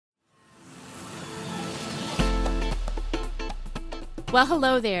Well,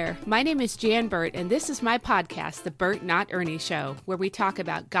 hello there. My name is Jan Burt, and this is my podcast, The Burt Not Ernie Show, where we talk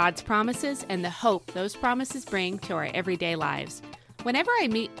about God's promises and the hope those promises bring to our everyday lives. Whenever I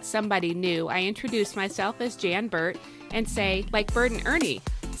meet somebody new, I introduce myself as Jan Burt and say, like Burt and Ernie,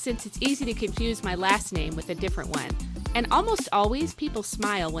 since it's easy to confuse my last name with a different one. And almost always people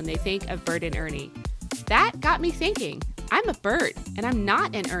smile when they think of Burt and Ernie. That got me thinking, I'm a Burt and I'm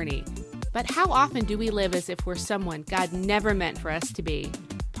not an Ernie. But how often do we live as if we're someone God never meant for us to be?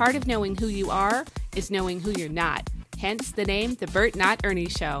 Part of knowing who you are is knowing who you're not. Hence the name, The Burt Not Ernie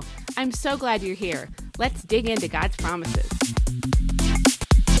Show. I'm so glad you're here. Let's dig into God's promises.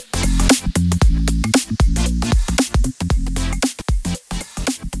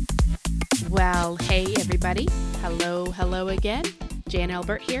 Well, hey everybody. Hello again. Jan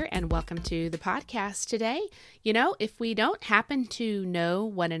Elbert here, and welcome to the podcast today. You know, if we don't happen to know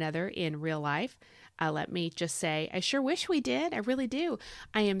one another in real life, let me just say, I sure wish we did. I really do.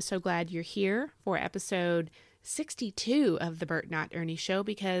 I am so glad you're here for episode 62 of the Burt Not Ernie Show,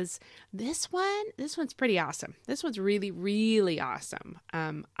 because this one's pretty awesome. This one's really awesome.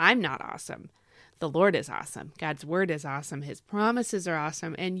 I'm not awesome. The Lord is awesome. God's word is awesome. His promises are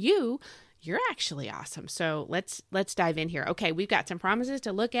awesome. And you're actually awesome. So let's dive in here. Okay, we've got some promises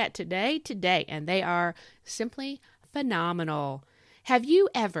to look at today, and they are simply phenomenal. Have you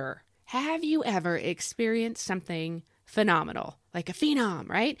ever experienced something phenomenal, like a phenom,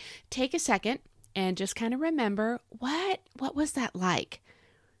 right? Take a second and just kind of remember, what was that like?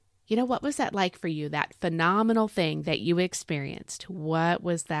 You know, what was that like for you, that phenomenal thing that you experienced? What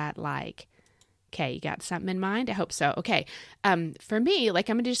was that like? Okay, you got something in mind? I hope so. Okay, for me,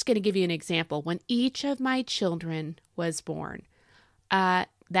 I'm just going to give you an example. When each of my children was born, that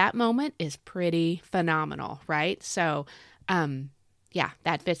moment is pretty phenomenal, right? So,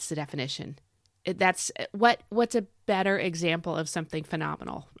 that fits the definition. What's a better example of something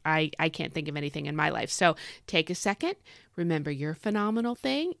phenomenal? I can't think of anything in my life. So take a second, remember your phenomenal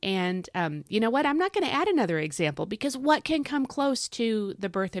thing, and you know what? I'm not going to add another example, because what can come close to the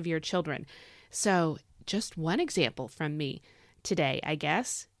birth of your children? So just one example from me today, I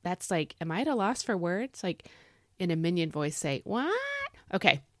guess. That's like, am I at a loss for words? Like in a minion voice, say, what?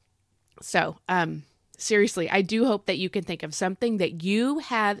 Okay. So, seriously, I do hope that you can think of something that you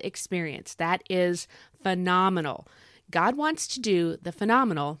have experienced that is phenomenal. God wants to do the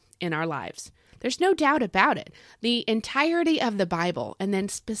phenomenal in our lives. There's no doubt about it. The entirety of the Bible, and then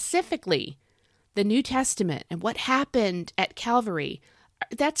specifically the New Testament and what happened at Calvary,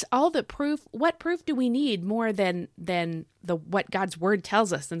 that's all the proof. What proof do we need more than what God's word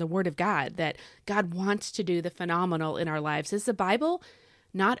tells us in the word of God, that God wants to do the phenomenal in our lives? Is the Bible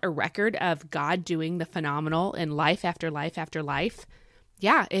not a record of God doing the phenomenal in life after life after life?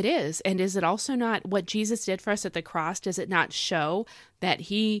 Yeah, it is. And is it also not what Jesus did for us at the cross? Does it not show that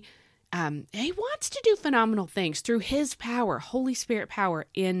he wants to do phenomenal things through his power, Holy Spirit power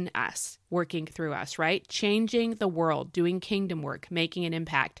in us, working through us, right? Changing the world, doing kingdom work, making an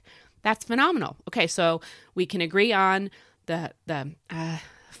impact. That's phenomenal. Okay, so we can agree on the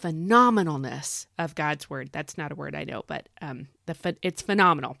phenomenalness of God's word. That's not a word I know, but it's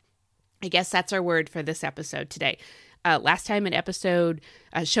phenomenal. I guess that's our word for this episode today. Last time in episode,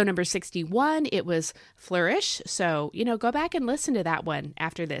 show number 61, it was flourish. So, go back and listen to that one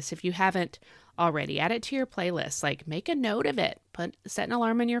after this. If you haven't already, add it to your playlist, make a note of it, set an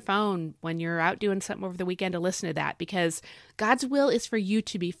alarm on your phone when you're out doing something over the weekend to listen to that, because God's will is for you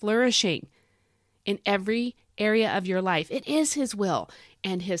to be flourishing in every area of your life. It is his will,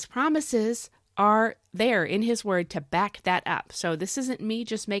 and his promises are there in his word to back that up. So this isn't me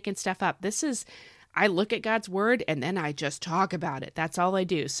just making stuff up. I look at God's word and then I just talk about it. That's all I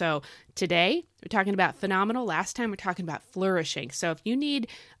do. So today we're talking about phenomenal. Last time we're talking about flourishing. So if you need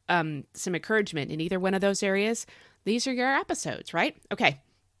some encouragement in either one of those areas, these are your episodes, right? Okay.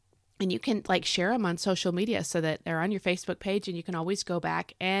 And you can share them on social media so that they're on your Facebook page, and you can always go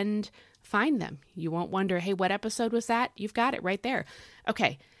back and find them. You won't wonder, hey, what episode was that? You've got it right there.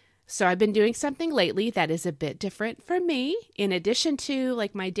 Okay. So I've been doing something lately that is a bit different for me. In addition to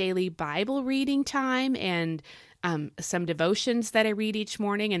my daily Bible reading time and some devotions that I read each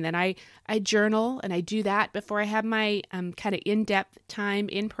morning, and then I journal, and I do that before I have my kind of in-depth time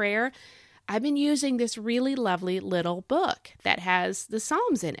in prayer. I've been using this really lovely little book that has the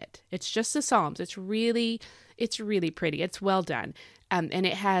Psalms in it. It's just the Psalms. It's really pretty. It's well done. And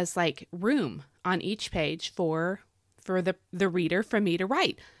it has room on each page for the reader, for me to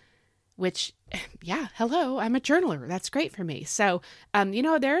write. Which, yeah, hello, I'm a journaler. That's great for me. So,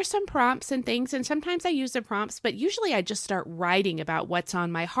 there are some prompts and things, and sometimes I use the prompts, but usually I just start writing about what's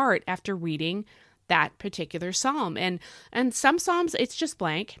on my heart after reading that particular psalm. And some psalms, it's just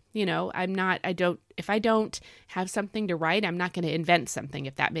blank. If I don't have something to write, I'm not going to invent something,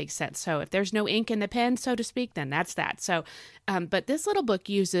 if that makes sense. So if there's no ink in the pen, so to speak, then that's that. So, but this little book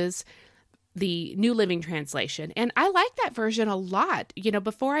uses the New Living Translation. And I like that version a lot.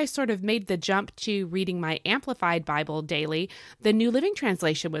 Before I sort of made the jump to reading my Amplified Bible daily, the New Living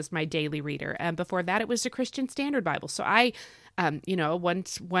Translation was my daily reader. And before that, it was the Christian Standard Bible. So I,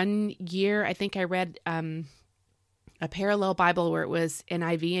 one year, I think I read a parallel Bible where it was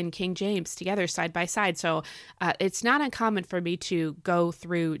NIV and King James together side by side. So it's not uncommon for me to go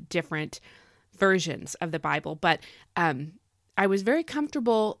through different versions of the Bible, but I was very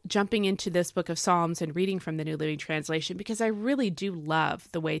comfortable jumping into this book of Psalms and reading from the New Living Translation because I really do love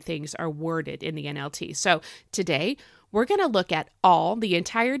the way things are worded in the NLT. So today we're going to look at the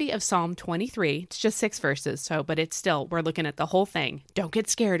entirety of Psalm 23. It's just 6 verses, but it's still, we're looking at the whole thing. Don't get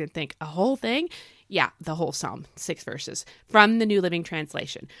scared and think, a whole thing? Yeah, the whole Psalm, 6 verses from the New Living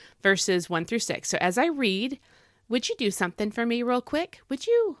Translation, verses 1 through 6. So as I read, would you do something for me real quick? Would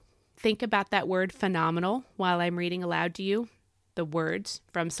you think about that word phenomenal while I'm reading aloud to you? The words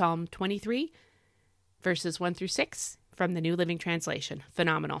from Psalm 23, verses 1 through 6 from the New Living Translation.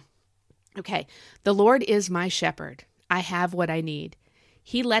 Phenomenal. Okay. The Lord is my shepherd. I have what I need.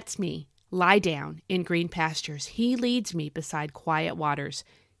 He lets me lie down in green pastures. He leads me beside quiet waters.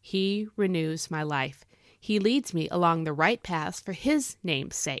 He renews my life. He leads me along the right paths for his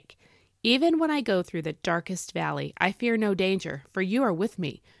name's sake. Even when I go through the darkest valley, I fear no danger, for you are with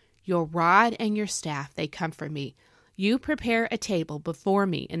me. Your rod and your staff, they comfort me. You prepare a table before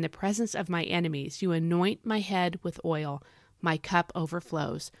me in the presence of my enemies. You anoint my head with oil. My cup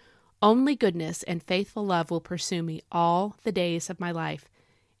overflows. Only goodness and faithful love will pursue me all the days of my life,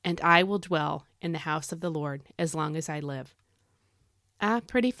 and I will dwell in the house of the Lord as long as I live.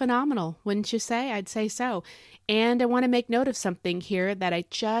 Pretty phenomenal, wouldn't you say? I'd say so. And I want to make note of something here that I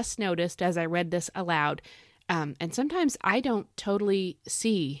just noticed as I read this aloud. And sometimes I don't totally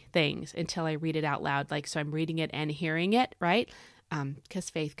see things until I read it out loud. So I'm reading it and hearing it, right? Because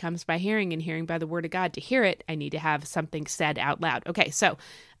faith comes by hearing and hearing by the word of God. To hear it, I need to have something said out loud. Okay, so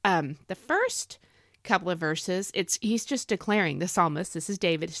the first couple of verses, he's just declaring, the psalmist, this is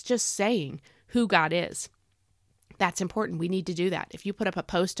David, is just saying who God is. That's important. We need to do that. If you put up a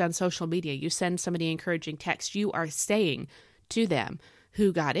post on social media, you send somebody encouraging text, you are saying to them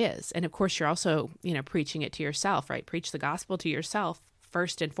who God is. And of course, you're also, preaching it to yourself, right? Preach the gospel to yourself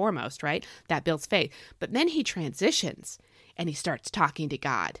first and foremost, right? That builds faith. But then he transitions and he starts talking to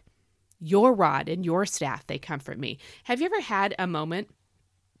God. Your rod and your staff, they comfort me. Have you ever had a moment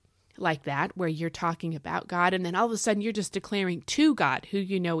like that where you're talking about God and then all of a sudden you're just declaring to God who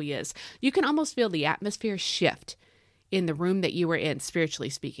you know he is? You can almost feel the atmosphere shift in the room that you were in, spiritually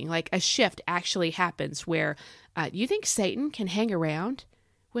speaking. Like a shift actually happens where you think Satan can hang around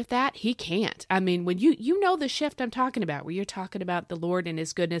with that? He can't. I mean, when you know the shift I'm talking about, where you're talking about the Lord and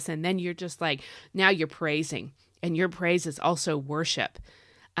his goodness, and then you're just like, now you're praising, and your praise is also worship.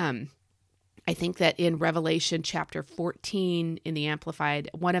 I think that in Revelation chapter 14 in the Amplified,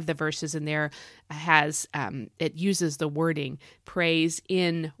 one of the verses in there has, it uses the wording, praise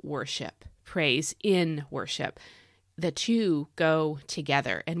in worship, praise in worship. The two go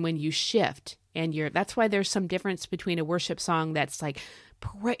together. And when you shift and that's why there's some difference between a worship song that's like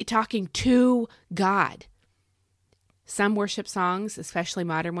talking to God. Some worship songs, especially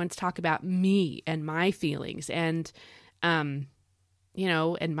modern ones, talk about me and my feelings and, and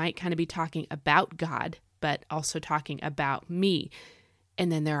might kind of be talking about God, but also talking about me. And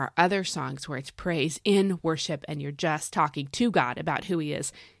then there are other songs where it's praise in worship and you're just talking to God about who he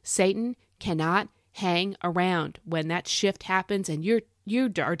is. Satan cannot hang around when that shift happens and you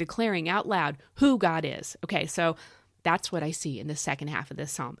are declaring out loud who God is. Okay, so that's what I see in the second half of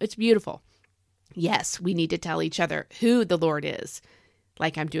this psalm. It's beautiful. Yes, we need to tell each other who the Lord is,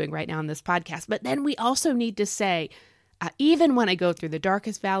 like I'm doing right now on this podcast. But then we also need to say, even when I go through the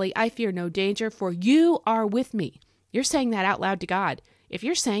darkest valley, I fear no danger, for you are with me. You're saying that out loud to God. If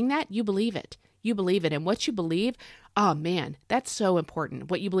you're saying that, you believe it. You believe it. And what you believe, oh man, that's so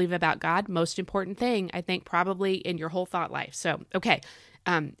important. What you believe about God, most important thing, I think, probably in your whole thought life. So, okay.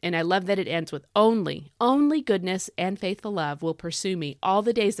 And I love that it ends with only goodness and faithful love will pursue me all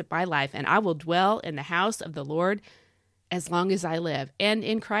the days of my life, and I will dwell in the house of the Lord as long as I live. And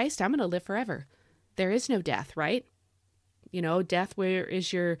in Christ, I'm going to live forever. There is no death, right? Death, where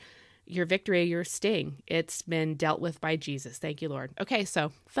is your victory, your sting? It's been dealt with by Jesus. Thank you, Lord. Okay,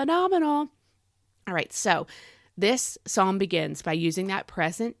 so phenomenal. All right, so this psalm begins by using that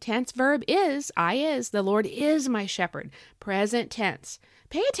present tense verb is, I is, the Lord is my shepherd. Present tense.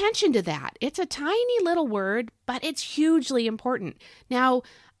 pay attention to that. It's a tiny little word, but it's hugely important. Now,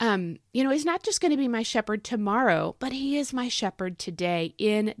 he's not just going to be my shepherd tomorrow, but he is my shepherd today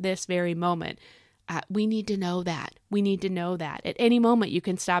in this very moment. We need to know that. We need to know that. At any moment, you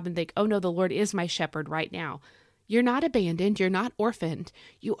can stop and think, oh no, the Lord is my shepherd right now. You're not abandoned. You're not orphaned.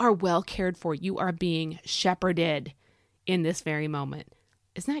 You are well cared for. You are being shepherded in this very moment.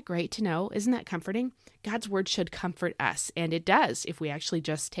 Isn't that great to know? Isn't that comforting? God's word should comfort us, and it does if we actually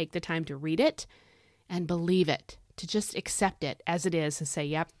just take the time to read it and believe it, to just accept it as it is and say,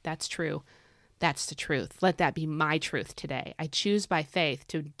 yep, that's true. That's the truth. Let that be my truth today. I choose by faith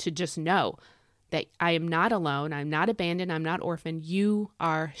to just know that I am not alone. I'm not abandoned. I'm not orphaned. You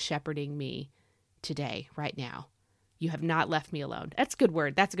are shepherding me today, right now. You have not left me alone. That's a good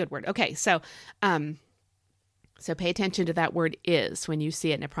word. That's a good word. Okay, so pay attention to that word is when you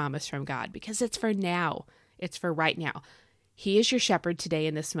see it in a promise from God, because it's for now. It's for right now. He is your shepherd today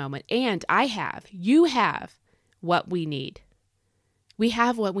in this moment. And you have what we need. We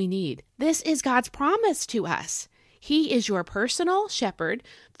have what we need. This is God's promise to us. He is your personal shepherd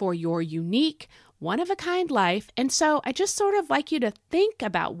for your unique, one-of-a-kind life. And so I just sort of like you to think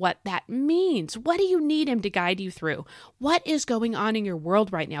about what that means. What do you need him to guide you through? What is going on in your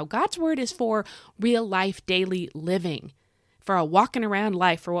world right now? God's word is for real life, daily living, for a walking around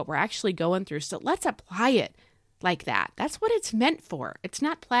life, for what we're actually going through. So let's apply it like that. That's what it's meant for. It's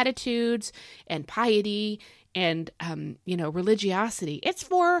not platitudes and piety and, religiosity. It's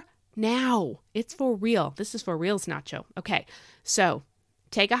for now. It's for real. This is for reals, Nacho. Okay, so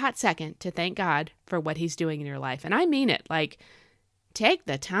take a hot second to thank God for what he's doing in your life. And I mean it, like take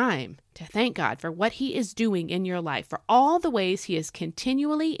the time to thank God for what he is doing in your life, for all the ways he is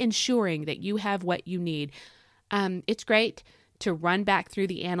continually ensuring that you have what you need. It's great to run back through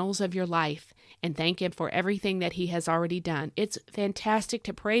the annals of your life and thank him for everything that he has already done. It's fantastic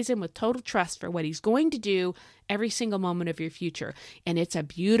to praise him with total trust for what he's going to do every single moment of your future. And it's a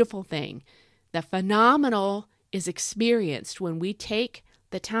beautiful thing. The phenomenal is experienced when we take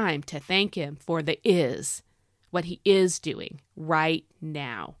the time to thank him for what he is doing right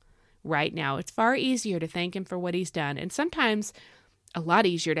now. Right now. It's far easier to thank him for what he's done. And sometimes a lot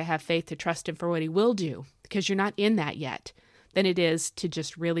easier to have faith to trust him for what he will do, because you're not in that yet, than it is to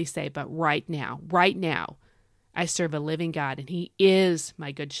just really say, but right now, I serve a living God, and he is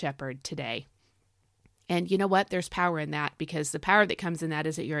my good shepherd today. And you know what? There's power in that, because the power that comes in that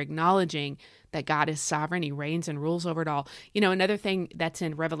is that you're acknowledging that God is sovereign. He reigns and rules over it all. Another thing that's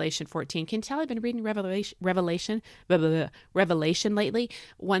in Revelation 14, can you tell I've been reading Revelation lately?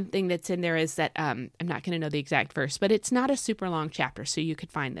 One thing that's in there is that, I'm not going to know the exact verse, but it's not a super long chapter, so you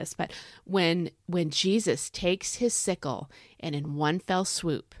could find this. But when Jesus takes his sickle and in one fell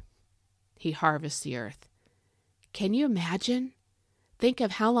swoop, he harvests the earth. Can you imagine? Think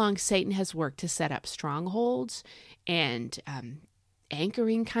of how long Satan has worked to set up strongholds and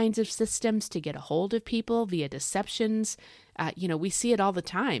anchoring kinds of systems to get a hold of people via deceptions. We see it all the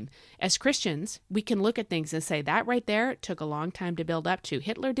time. As Christians, we can look at things and say, that right there took a long time to build up to.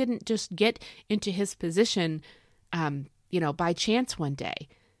 Hitler didn't just get into his position, by chance one day.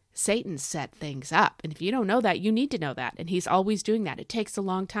 Satan set things up. And if you don't know that, you need to know that. And he's always doing that. It takes a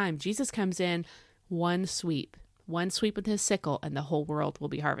long time. Jesus comes in one sweep with his sickle, and the whole world will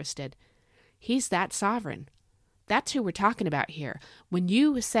be harvested. He's that sovereign. That's who we're talking about here. When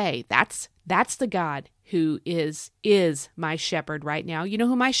you say that's the God who is my shepherd right now. You know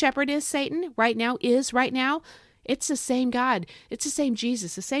who my shepherd is, Satan? Right now. It's the same God. It's the same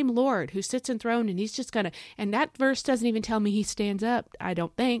Jesus, the same Lord who sits enthroned, and he's just and that verse doesn't even tell me he stands up. I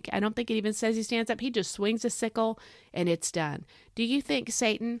don't think it even says he stands up. He just swings a sickle and it's done. Do you think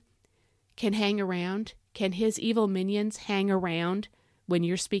Satan can hang around? Can his evil minions hang around when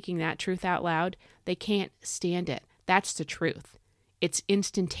you're speaking that truth out loud? They can't stand it. That's the truth. It's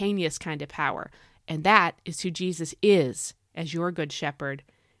instantaneous kind of power. And that is who Jesus is as your good shepherd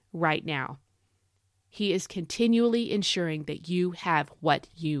right now. He is continually ensuring that you have what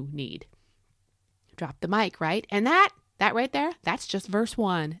you need. Drop the mic, right? And that right there, that's just verse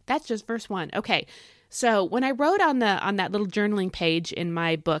 1. Okay. So when I wrote on that little journaling page in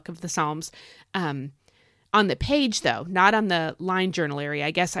my book of the Psalms, on the page, though, not on the line journal area,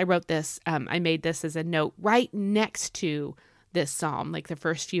 I guess I wrote this, I made this as a note right next to this psalm, like the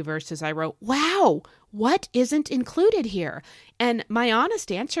first few verses I wrote, wow, what isn't included here? And my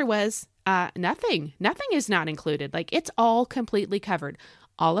honest answer was, nothing. Nothing is not included. Like, it's all completely covered.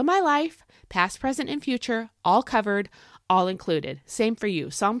 All of my life, past, present, and future, all covered, all included. Same for you.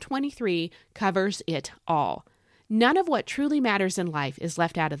 Psalm 23 covers it all. None of what truly matters in life is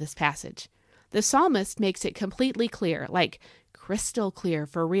left out of this passage. The psalmist makes it completely clear, like crystal clear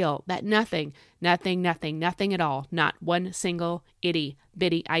for real that nothing at all, not one single itty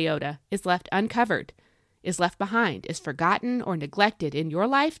bitty iota is left uncovered, is left behind, is forgotten or neglected in your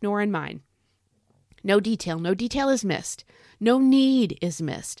life nor in mine. No detail is missed. No need is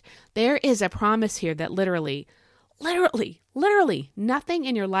missed. There is a promise here that literally, nothing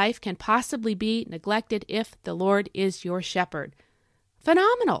in your life can possibly be neglected if the Lord is your shepherd.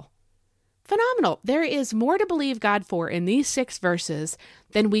 Phenomenal. There is more to believe God for in these 6 verses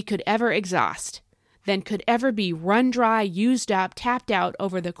than we could ever exhaust, than could ever be run dry, used up, tapped out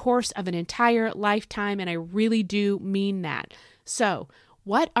over the course of an entire lifetime, and I really do mean that. So,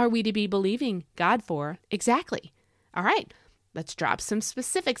 what are we to be believing God for exactly? All right, let's drop some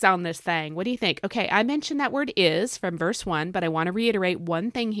specifics on this thing. What do you think? Okay, I mentioned that word is from verse 1, but I want to reiterate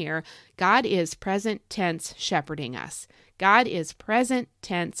one thing here. God is present tense shepherding us. God is present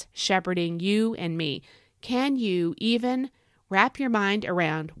tense shepherding you and me. Can you even wrap your mind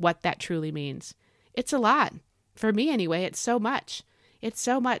around what that truly means? It's a lot. For me anyway, it's so much.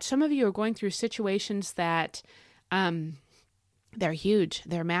 Some of you are going through situations that they're huge,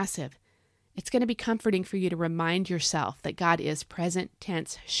 they're massive. It's going to be comforting for you to remind yourself that God is present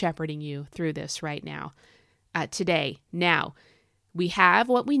tense shepherding you through this right now, today, now. We have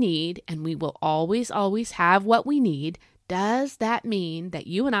what we need, and we will always have what we need. Does that mean that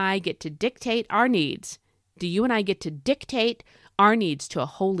you and I get to dictate our needs? Do you and I get to dictate our needs to a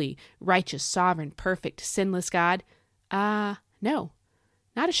holy, righteous, sovereign, perfect, sinless God? No.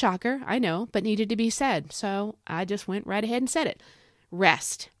 Not a shocker, I know, but needed to be said. So I just went right ahead and said it.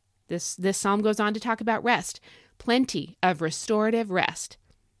 Rest. This psalm goes on to talk about rest. Plenty of restorative rest.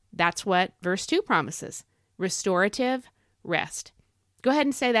 That's what verse 2 promises. Restorative rest. Go ahead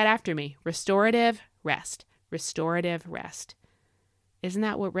and say that after me. Restorative rest. Restorative rest. Isn't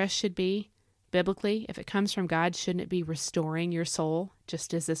that what rest should be? Biblically, if it comes from God, shouldn't it be restoring your soul,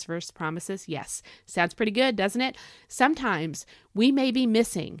 just as this verse promises? Yes. Sounds pretty good, doesn't it? Sometimes we may be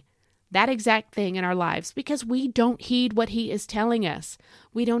missing that exact thing in our lives because we don't heed what He is telling us.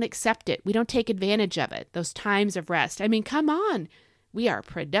 We don't accept it. We don't take advantage of it, those times of rest. I mean, come on. We are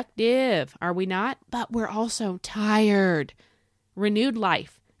productive, are we not? But we're also tired. Renewed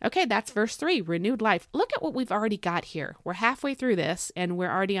life. Okay, that's verse 3, renewed life. Look at what we've already got here. We're halfway through this, and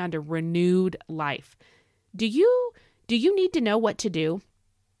we're already on to renewed life. Do you need to know what to do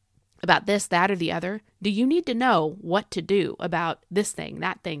about this, that, or the other? Do you need to know what to do about this thing,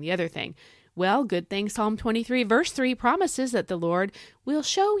 that thing, the other thing? Well, good thing Psalm 23, verse 3 promises that the Lord will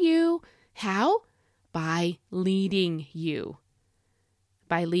show you. How? By leading you.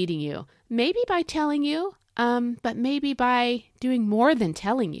 By leading you. Maybe by telling you. But maybe by doing more than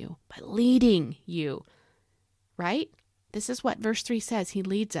telling you, by leading you, right? This is what verse 3 says. He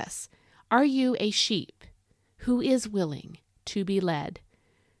leads us. Are you a sheep who is willing to be led?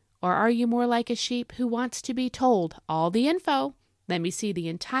 Or are you more like a sheep who wants to be told all the info? Let me see the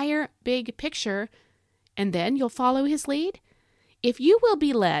entire big picture, and then you'll follow His lead? If you will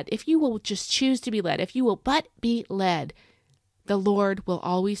be led, if you will just choose to be led, if you will but be led, the Lord will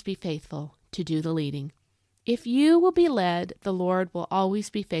always be faithful to do the leading. If you will be led, the Lord will always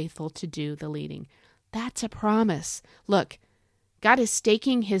be faithful to do the leading. That's a promise. Look, God is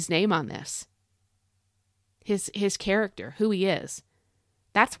staking His name on this. His character, who He is.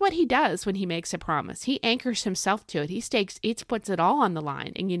 That's what He does when He makes a promise. He anchors Himself to it. He puts it all on the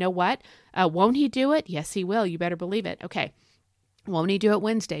line. And you know what? Won't He do it? Yes, He will. You better believe it. Okay. Won't He do it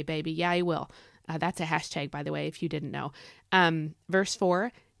Wednesday, baby? Yeah, He will. That's a hashtag, by the way, if you didn't know. Verse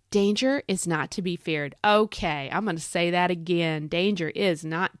 4, danger is not to be feared. Okay, I'm going to say that again. Danger is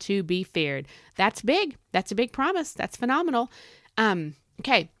not to be feared. That's big. That's a big promise. That's phenomenal.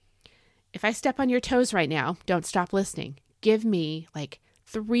 Okay, if I step on your toes right now, don't stop listening. Give me like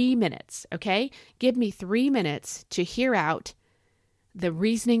 3 minutes, okay? Give me 3 minutes to hear out the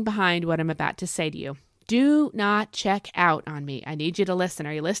reasoning behind what I'm about to say to you. Do not check out on me. I need you to listen.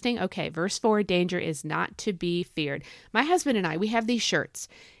 Are you listening? Okay, verse 4, danger is not to be feared. My husband and I, we have these shirts.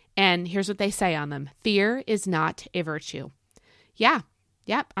 And here's what they say on them. Fear is not a virtue. Yeah.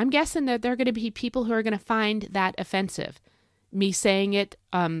 I'm guessing that there are going to be people who are going to find that offensive. Me saying it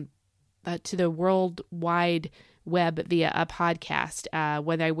to the worldwide web via a podcast,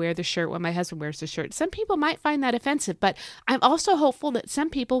 when I wear the shirt, when my husband wears the shirt. Some people might find that offensive, but I'm also hopeful that some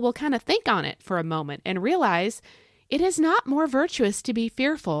people will kind of think on it for a moment and realize it is not more virtuous to be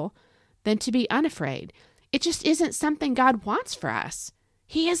fearful than to be unafraid. It just isn't something God wants for us.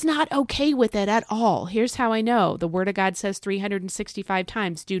 He is not okay with it at all. Here's how I know. The Word of God says 365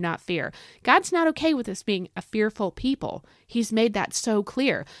 times, do not fear. God's not okay with us being a fearful people. He's made that so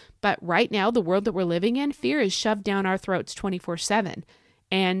clear. But right now, the world that we're living in, fear is shoved down our throats 24/7.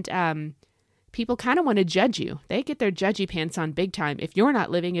 And people kind of want to judge you. They get their judgy pants on big time if you're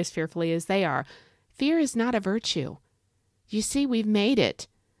not living as fearfully as they are. Fear is not a virtue. You see, we've made it.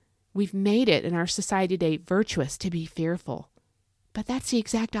 We've made it in our society today virtuous to be fearful. But that's the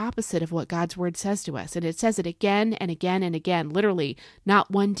exact opposite of what God's Word says to us. And it says it again and again and again. Literally,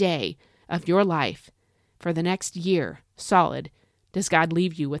 not one day of your life for the next year, solid, does God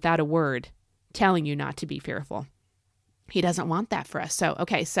leave you without a word telling you not to be fearful. He doesn't want that for us. So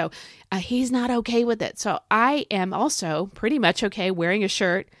he's not okay with it. So I am also pretty much okay wearing a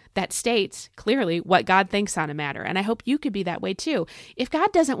shirt that states clearly what God thinks on a matter. And I hope you could be that way too. If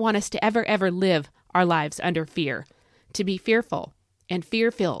God doesn't want us to ever live our lives under fear, to be fearful and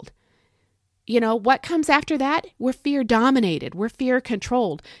fear-filled, what comes after that? We're fear-dominated. We're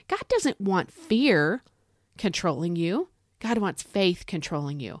fear-controlled. God doesn't want fear controlling you. God wants faith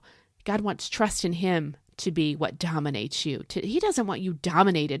controlling you. God wants trust in Him to be what dominates you. He doesn't want you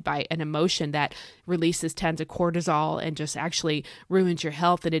dominated by an emotion that releases tons of cortisol and just actually ruins your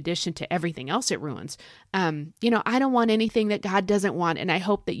health in addition to everything else it ruins. I don't want anything that God doesn't want, and I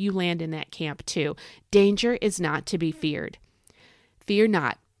hope that you land in that camp too. Danger is not to be feared. Fear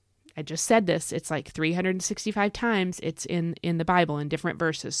not. I just said this. It's like 365 times it's in the Bible in different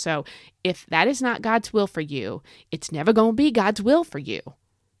verses. So if that is not God's will for you, it's never going to be God's will for you.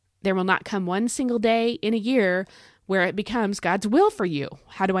 There will not come one single day in a year where it becomes God's will for you.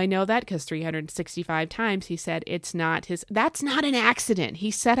 How do I know that? Because 365 times He said it's not His. That's not an accident.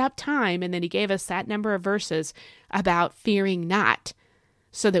 He set up time and then He gave us that number of verses about fearing not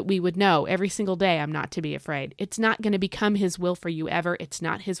so that we would know every single day I'm not to be afraid. It's not going to become His will for you ever. It's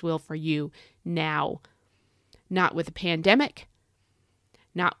not His will for you now. Not with a pandemic,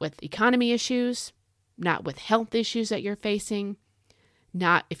 not with economy issues, not with health issues that you're facing,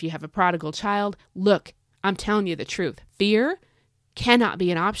 not if you have a prodigal child. Look, I'm telling you the truth. Fear cannot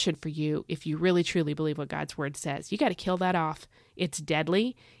be an option for you if you really truly believe what God's Word says. You got to kill that off. It's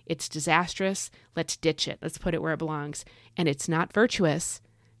deadly. It's disastrous. Let's ditch it. Let's put it where it belongs. And it's not virtuous.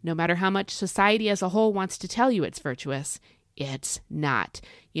 No matter how much society as a whole wants to tell you it's virtuous, it's not.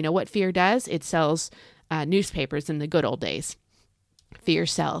 You know what fear does? It sells newspapers in the good old days. Fear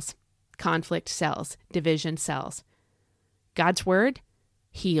sells. Conflict sells. Division sells. God's Word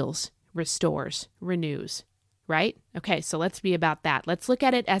heals, restores, renews, right? Okay, so let's be about that. Let's look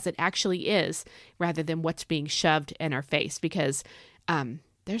at it as it actually is rather than what's being shoved in our face, because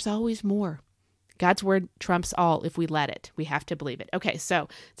there's always more. God's Word trumps all if we let it. We have to believe it. Okay, so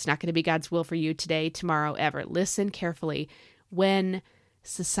it's not going to be God's will for you today, tomorrow, ever. Listen carefully. When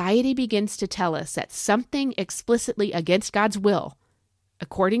society begins to tell us that something explicitly against God's will,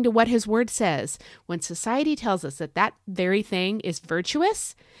 according to what His Word says, when society tells us that that very thing is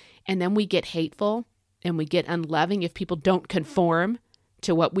virtuous, and then we get hateful and we get unloving if people don't conform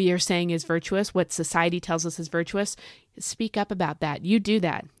to what we are saying is virtuous, what society tells us is virtuous, speak up about that. You do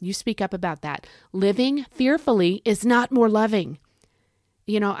that. You speak up about that. Living fearfully is not more loving.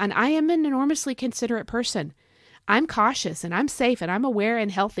 And I am an enormously considerate person. I'm cautious and I'm safe and I'm aware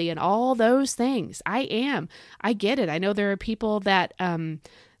and healthy and all those things. I am. I get it. I know there are people that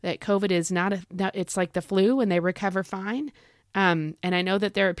that COVID is not it's like the flu and they recover fine. And I know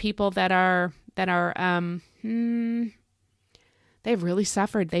that there are people that are they've really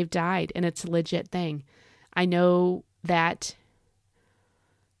suffered. They've died, and it's a legit thing. I know that.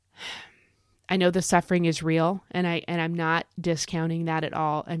 I know the suffering is real, and I'm not discounting that at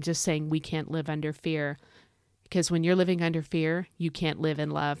all. I'm just saying we can't live under fear. Because when you're living under fear, you can't live in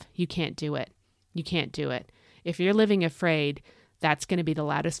love. You can't do it. You can't do it. If you're living afraid, that's going to be the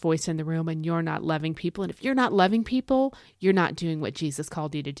loudest voice in the room, and you're not loving people. And if you're not loving people, you're not doing what Jesus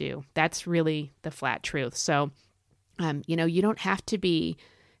called you to do. That's really the flat truth. So, you don't have to be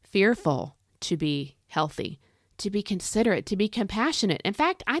fearful to be healthy, to be considerate, to be compassionate. In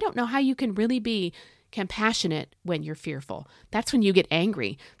fact, I don't know how you can really be compassionate when you're fearful. That's when you get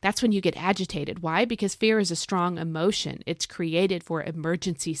angry. That's when you get agitated. Why? Because fear is a strong emotion. It's created for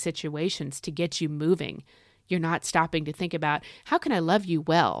emergency situations to get you moving. You're not stopping to think about, how can I love you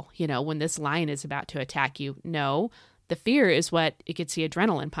well, when this lion is about to attack you? No, the fear is what it gets the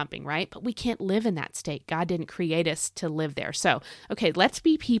adrenaline pumping, right? But we can't live in that state. God didn't create us to live there. So, okay, let's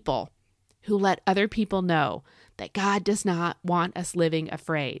be people who let other people know that God does not want us living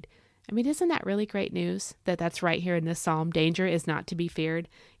afraid. I mean, isn't that really great news that that's right here in this psalm? Danger is not to be feared.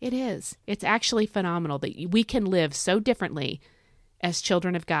 It is. It's actually phenomenal that we can live so differently as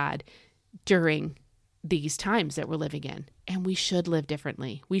children of God during these times that we're living in. And we should live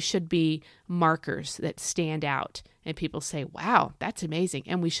differently. We should be markers that stand out and people say, wow, that's amazing.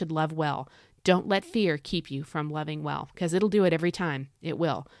 And we should love well. Don't let fear keep you from loving well, because it'll do it every time. It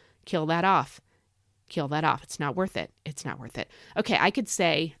will. Kill that off. Kill that off. It's not worth it. It's not worth it. Okay, I could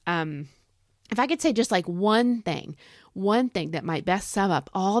say, if I could say just like one thing that might best sum up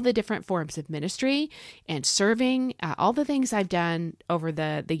all the different forms of ministry and serving, all the things I've done over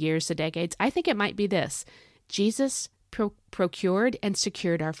the years, the decades, I think it might be this. Jesus procured and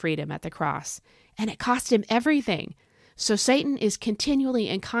secured our freedom at the cross, and it cost him everything. So Satan is continually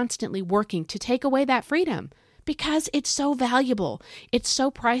and constantly working to take away that freedom because it's so valuable. It's so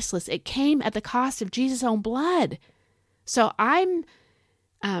priceless. It came at the cost of Jesus' own blood. So I'm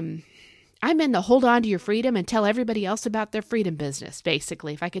in the hold on to your freedom and tell everybody else about their freedom business,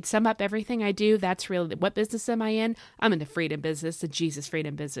 basically. If I could sum up everything I do, that's really, what business am I in? I'm in the freedom business, the Jesus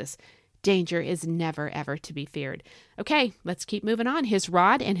freedom business. Danger is never, ever to be feared. Okay, let's keep moving on. His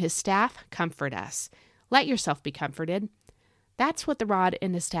rod and his staff comfort us. Let yourself be comforted. That's what the rod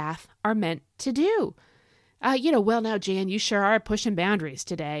and the staff are meant to do. Well, now, Jan, you sure are pushing boundaries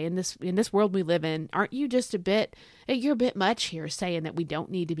today in this world we live in. Aren't you just you're a bit much here saying that we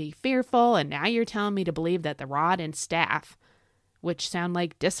don't need to be fearful, and now you're telling me to believe that the rod and staff, which sound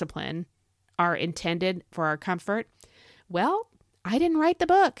like discipline, are intended for our comfort? Well, I didn't write the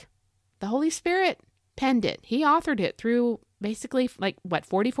book. The Holy Spirit penned it. He authored it through basically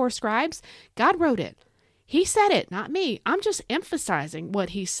 44 scribes? God wrote it. He said it, not me. I'm just emphasizing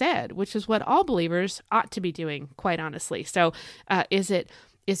what he said, which is what all believers ought to be doing, quite honestly. So is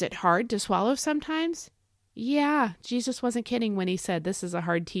it hard to swallow sometimes? Yeah, Jesus wasn't kidding when he said this is a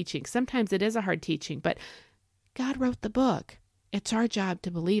hard teaching. Sometimes it is a hard teaching, but God wrote the book. It's our job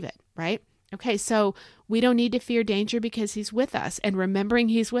to believe it, right? Okay, so we don't need to fear danger because he's with us, and remembering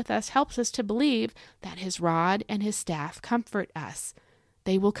he's with us helps us to believe that his rod and his staff comfort us.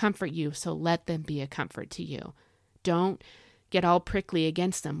 They will comfort you, so let them be a comfort to you. Don't get all prickly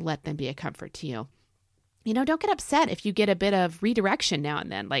against them. Let them be a comfort to you. Don't get upset if you get a bit of redirection now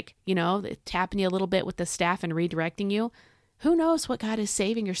and then, tapping you a little bit with the staff and redirecting you. Who knows what God is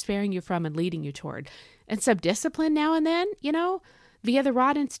saving or sparing you from and leading you toward. And some discipline now and then, via the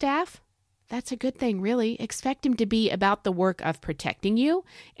rod and staff. That's a good thing, really. Expect him to be about the work of protecting you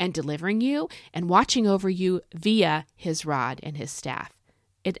and delivering you and watching over you via his rod and his staff.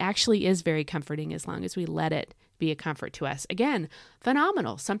 It actually is very comforting as long as we let it be a comfort to us. Again,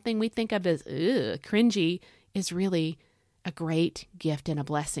 phenomenal. Something we think of as cringy is really a great gift and a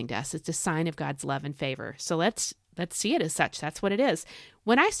blessing to us. It's a sign of God's love and favor. So let's see it as such. That's what it is.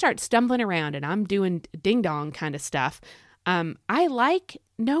 When I start stumbling around and I'm doing ding-dong kind of stuff, I like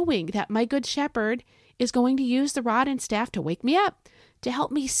knowing that my good shepherd is going to use the rod and staff to wake me up, to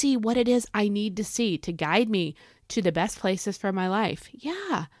help me see what it is I need to see, to guide me to the best places for my life.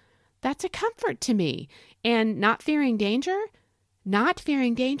 Yeah, that's a comfort to me. And not fearing danger,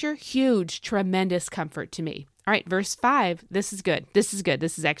 huge, tremendous comfort to me. All right, verse 5, this is good. This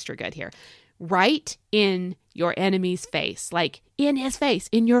is extra good here. Right in your enemy's face, like in his face,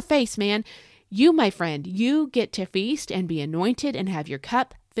 in your face, man. You, my friend, you get to feast and be anointed and have your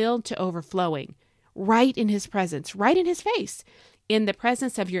cup filled to overflowing. Right in his presence, right in his face, in the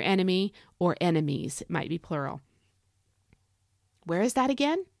presence of your enemy or enemies, it might be plural. Where is that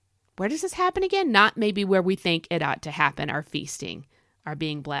again? Where does this happen again? Not maybe where we think it ought to happen, our feasting, our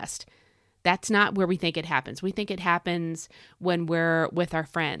being blessed. That's not where we think it happens. We think it happens when we're with our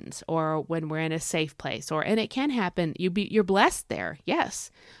friends or when we're in a safe place, and it can happen. You're blessed there,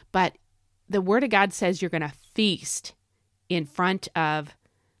 yes. But the Word of God says you're going to feast in front of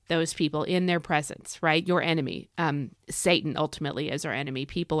those people in their presence, right? Your enemy. Satan ultimately is our enemy.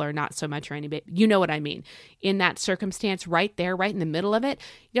 People are not so much our enemy, but you know what I mean. In that circumstance, right there, right in the middle of it,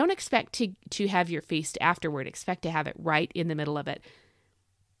 you don't expect to have your feast afterward. Expect to have it right in the middle of it.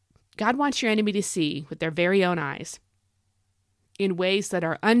 God wants your enemy to see with their very own eyes in ways that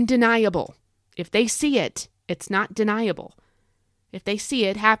are undeniable. If they see it, it's not deniable. If they see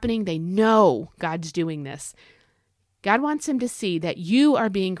it happening, they know God's doing this. God wants them to see that you are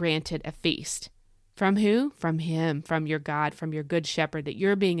being granted a feast. From who? From him, from your God, from your good shepherd, that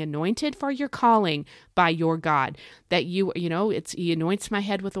you're being anointed for your calling by your God. That he anoints my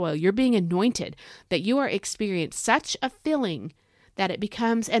head with oil. You're being anointed, that you are experiencing such a filling that it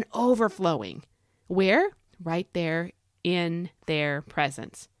becomes an overflowing. Where? Right there in their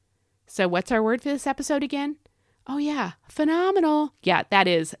presence. So what's our word for this episode again? Oh yeah, phenomenal. Yeah, that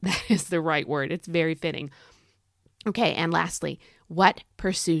is the right word. It's very fitting. Okay, and lastly, what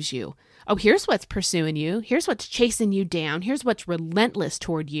pursues you? Oh, here's what's pursuing you. Here's what's chasing you down. Here's what's relentless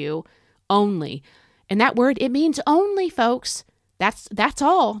toward you. Only. And that word, it means only, folks. That's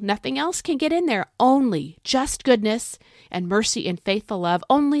all. Nothing else can get in there. Only just goodness and mercy and faithful love.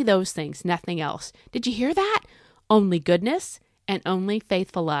 Only those things, nothing else. Did you hear that? Only goodness and only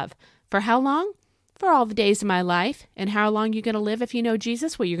faithful love. For how long? For all the days of my life. And how long are you going to live if you know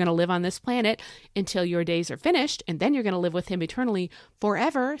Jesus? Well, you're going to live on this planet until your days are finished, and then you're going to live with him eternally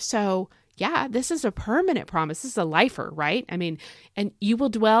forever. So yeah, this is a permanent promise. This is a lifer, right? I mean, and you will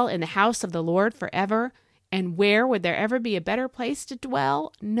dwell in the house of the Lord forever. And where would there ever be a better place to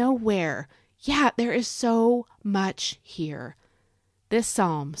dwell? Nowhere. Yeah, there is so much here. This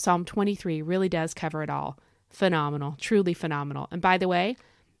Psalm 23, really does cover it all. Phenomenal, truly phenomenal. And by the way,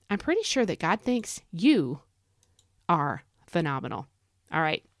 I'm pretty sure that God thinks you are phenomenal. All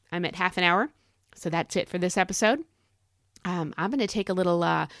right, I'm at half an hour, so that's it for this episode. I'm going to take a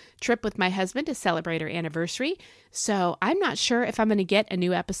little trip with my husband to celebrate our anniversary. So I'm not sure if I'm going to get a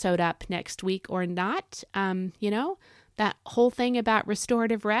new episode up next week or not. That whole thing about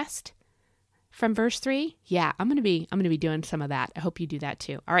restorative rest from verse 3. Yeah, I'm going to be doing some of that. I hope you do that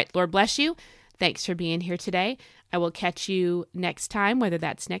too. All right, Lord bless you. Thanks for being here today. I will catch you next time, whether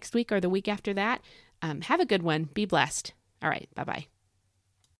that's next week or the week after that. Have a good one. Be blessed. All right, bye-bye.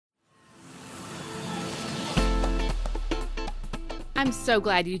 I'm so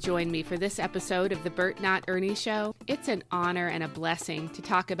glad you joined me for this episode of the Bert Not Ernie Show. It's an honor and a blessing to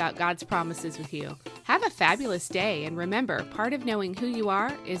talk about God's promises with you. Have a fabulous day, and remember, part of knowing who you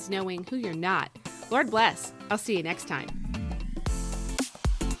are is knowing who you're not. Lord bless. I'll see you next time.